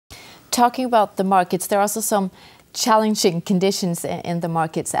talking about the markets, there are also some challenging conditions in the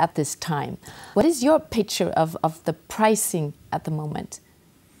markets at this time. What is your picture of the pricing at the moment?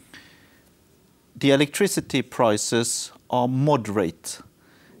 The electricity prices are moderate.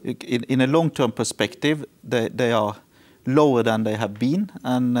 In a long-term perspective, they are lower than they have been,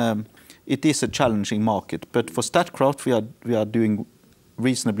 and it is a challenging market. But for Statkraft, we are doing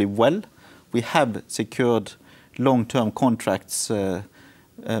reasonably well. We have secured long-term contracts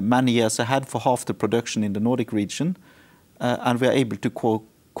many years ahead for half the production in the Nordic region, and we are able to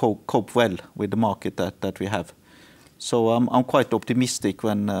cope well with the market that we have. So I'm quite optimistic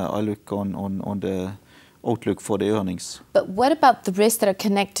when I look on the outlook for the earnings. But what about the risks that are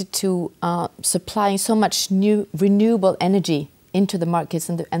connected to supplying so much new renewable energy into the markets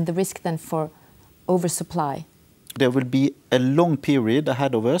and the risk then for oversupply? There will be a long period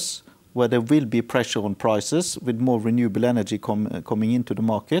ahead of us where there will be pressure on prices with more renewable energy coming into the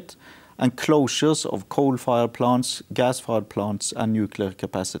market and closures of coal-fired plants, gas-fired plants and nuclear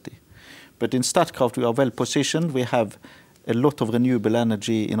capacity. But in Statkraft we are well positioned. We have a lot of renewable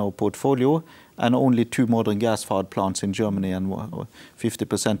energy in our portfolio and only 2 modern gas-fired plants in Germany and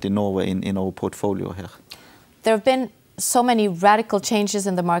 50% in Norway in our portfolio here. There have been so many radical changes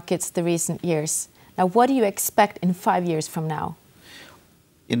in the markets the recent years. Now, what do you expect in 5 years from now?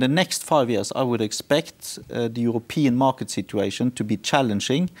 In the next 5 years, I would expect the European market situation to be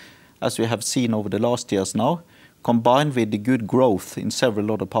challenging, as we have seen over the last years now, combined with the good growth in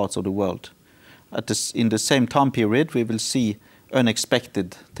several other parts of the world. In the same time period, we will see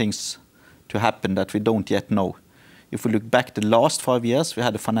unexpected things to happen that we don't yet know. If we look back the last 5 years, we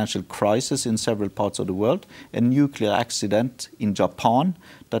had a financial crisis in several parts of the world, a nuclear accident in Japan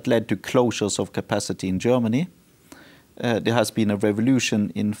that led to closures of capacity in Germany. There has been a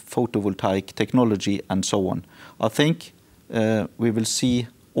revolution in photovoltaic technology and so on. I think we will see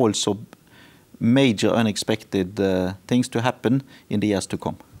also major unexpected things to happen in the years to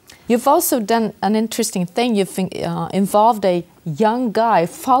come. You've also done an interesting thing. You've involved a young guy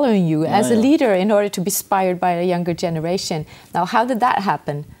following you as a leader in order to be inspired by a younger generation. Now, how did that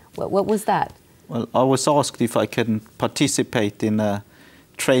happen? What was that? Well, I was asked if I can participate in a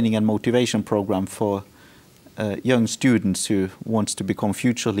training and motivation program for young students who wants to become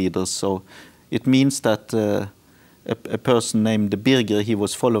future leaders. So it means that a person named Birger, he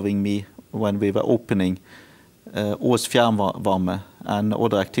was following me when we were opening Ås Fjernvarme and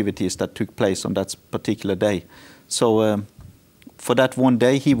other activities that took place on that particular day. So for that one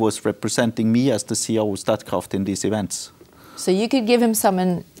day, he was representing me as the CEO of Statkraft in these events. So you could give him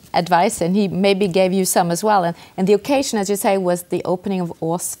some advice, and he maybe gave you some as well. And the occasion, as you say, was the opening of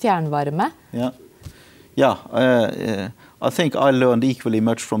Ås Fjernvarme. Yeah, I think I learned equally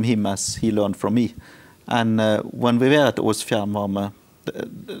much from him as he learned from me. And when we were at Ås Fjernvarme,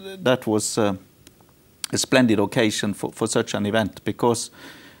 that was a splendid occasion for such an event, because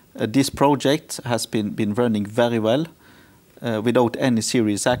this project has been running very well without any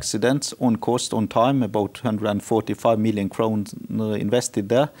serious accidents, on cost, on time, about 145 million kroner invested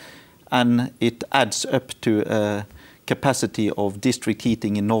there. And it adds up to a capacity of district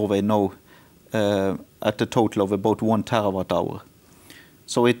heating in Norway now at a total of about 1 terawatt-hour.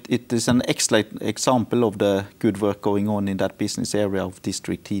 So it is an excellent example of the good work going on in that business area of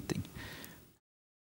district heating.